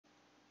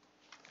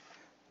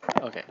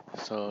Okay,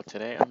 so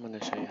today I'm going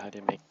to show you how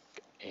to make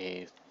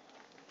a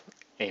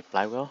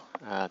flywheel.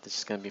 This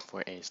is going to be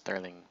for a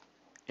Stirling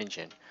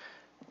engine.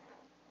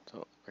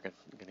 So we're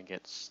going to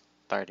get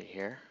started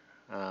here.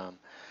 Um,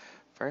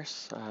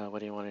 First,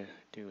 what you want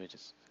to do is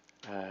just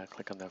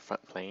click on the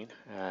front plane,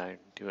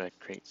 do a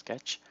create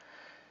sketch,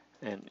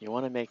 and you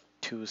want to make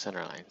two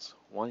center lines.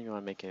 One, you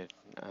want to make it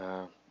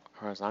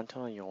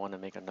horizontal, and you want to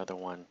make another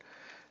one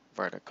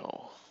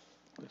vertical.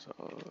 So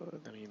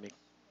let me make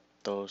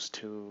those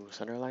two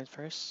center lines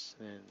first,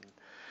 and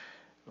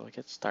we'll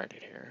get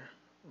started here.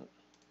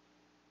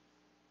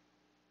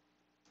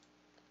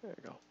 There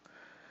we go.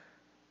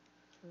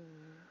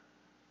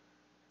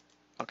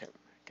 Okay,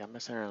 got my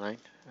center line.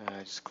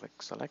 Just click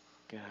select,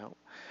 get out.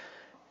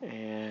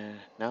 And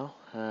now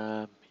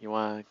you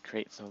want to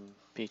create some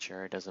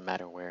feature. It doesn't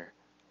matter where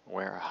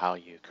or how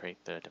you create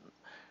it.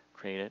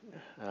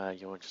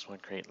 You just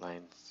want to create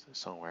lines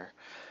somewhere.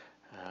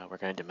 We're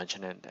going to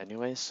dimension it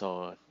anyway,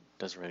 so it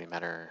doesn't really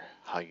matter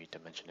how you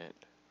dimension it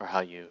or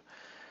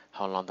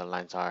how long the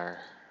lines are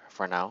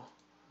for now.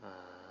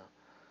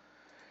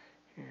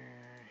 Here,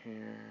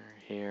 here,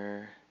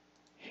 here,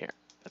 here.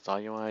 That's all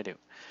you want to do.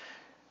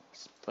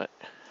 But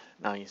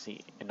now you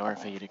see, in order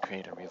for you to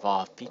create a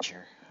revolve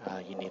feature,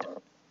 you need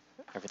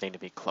everything to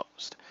be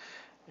closed.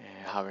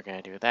 And how we're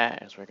going to do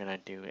that is we're going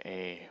to do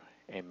a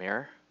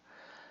mirror.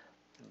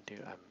 Do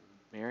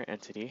a mirror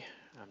entity.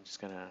 I'm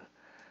just going to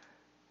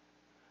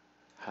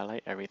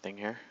highlight everything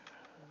here,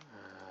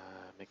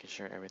 making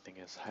sure everything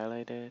is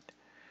highlighted.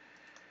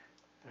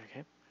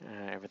 Okay,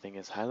 everything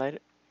is highlighted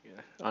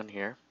on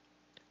here.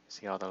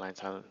 See all the lines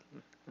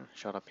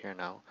showed up here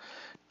now.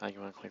 Now you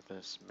want to click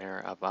this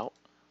mirror about,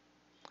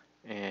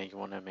 and you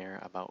want to mirror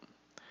about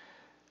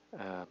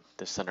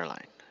the center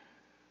line.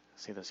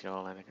 See this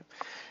yellow line?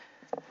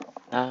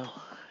 Now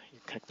you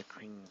click the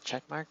green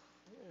check mark,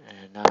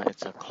 and now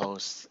it's a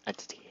closed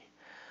entity.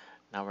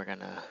 Now we're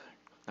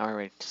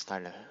ready to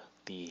start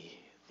the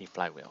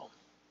flywheel.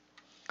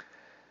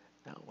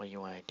 Now what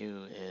you want to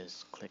do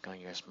is click on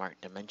your smart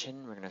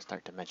dimension. We're going to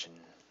start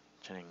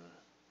dimensioning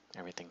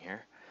everything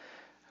here.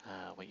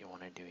 What you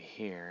want to do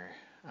here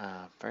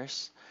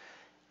first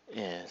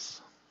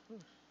is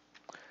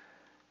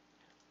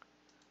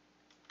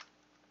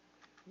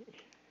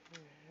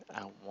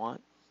I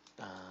want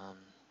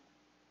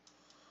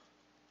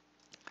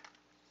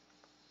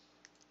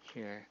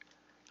here.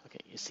 Okay,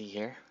 you see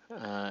here,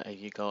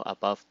 if you go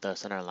above the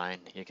center line,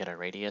 you get a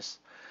radius.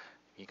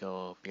 If you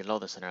go below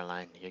the center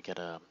line, you get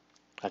a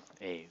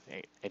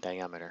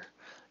diameter.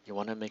 You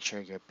want to make sure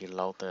you're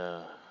below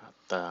the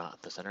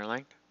center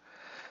line,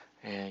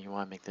 and you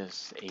want to make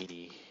this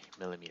 80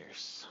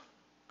 millimeters.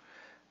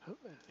 Oh,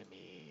 let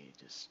me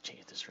just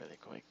change this really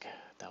quick.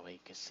 That way you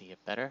can see it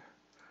better.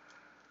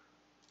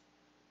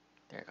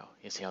 There you go.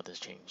 You see how this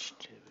changed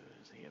to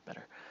see it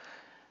better.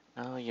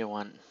 Now you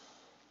want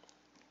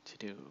to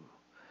do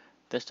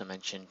this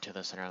dimension to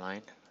the center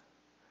line.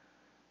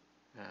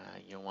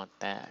 You want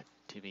that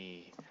to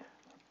be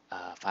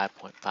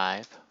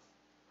 5.5.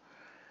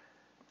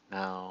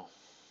 Now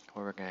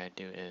what we're going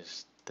to do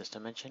is this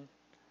dimension.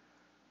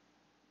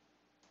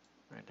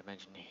 We're going to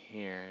dimension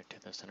here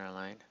to the center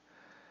line.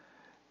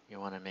 You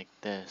want to make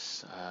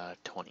this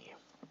 20.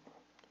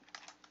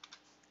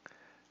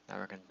 Now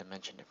we're going to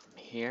dimension it from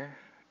here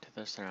to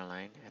the center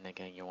line, and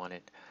again you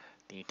wanted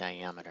the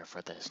diameter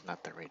for this,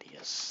 not the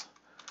radius.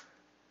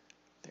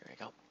 There we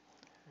go.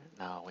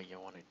 Now what you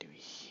want to do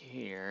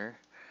here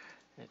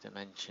is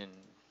dimension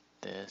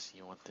this.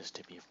 You want this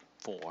to be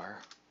 4,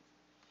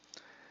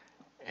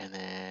 and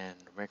then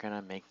we're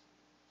gonna make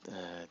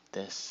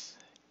this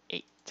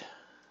 8.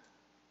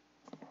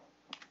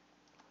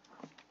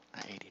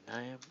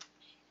 89.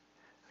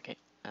 Okay.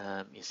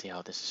 You see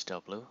how this is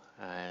still blue?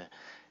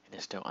 It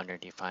is still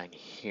underdefined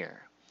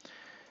here.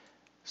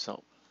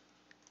 So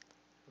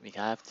we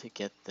have to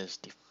get this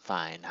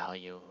defined. How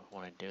you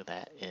want to do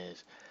that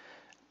is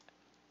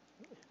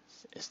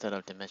instead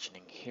of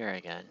dimensioning here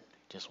again, you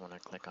just want to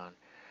click on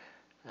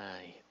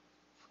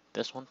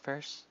this one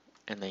first,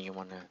 and then you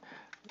want to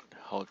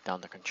hold down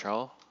the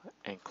control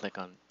and click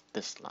on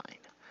this line.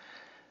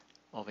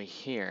 Over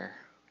here,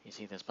 you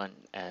see this button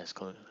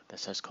that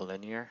says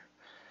collinear.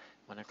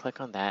 I'm going to click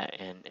on that,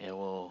 and it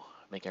will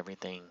make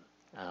everything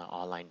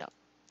all lined up.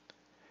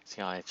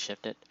 See how it's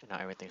shifted? Now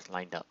everything's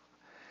lined up.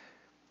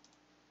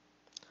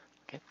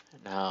 Okay,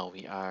 now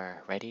we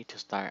are ready to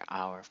start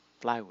our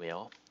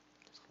flywheel.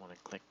 Just want to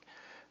click.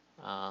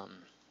 I'm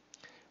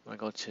going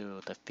to go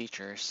to the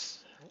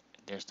features.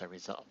 There's the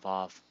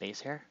revolve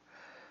base here.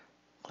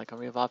 Click on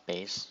revolve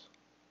base.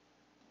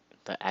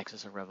 The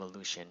axis of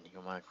revolution. You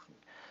want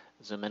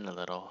to zoom in a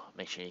little.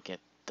 Make sure you get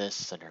this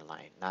center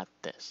line, not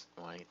this.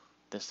 You want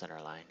this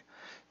center line.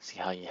 See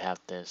how you have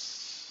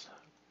this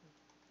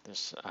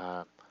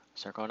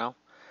circle now?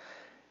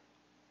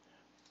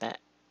 That.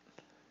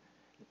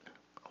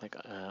 Click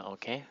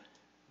OK.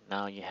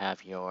 Now you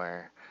have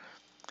your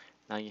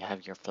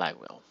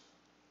flywheel.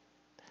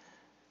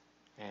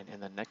 And in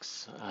the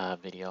next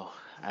video,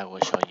 I will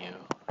show you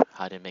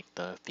how to make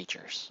the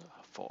features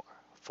for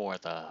for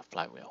the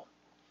flywheel.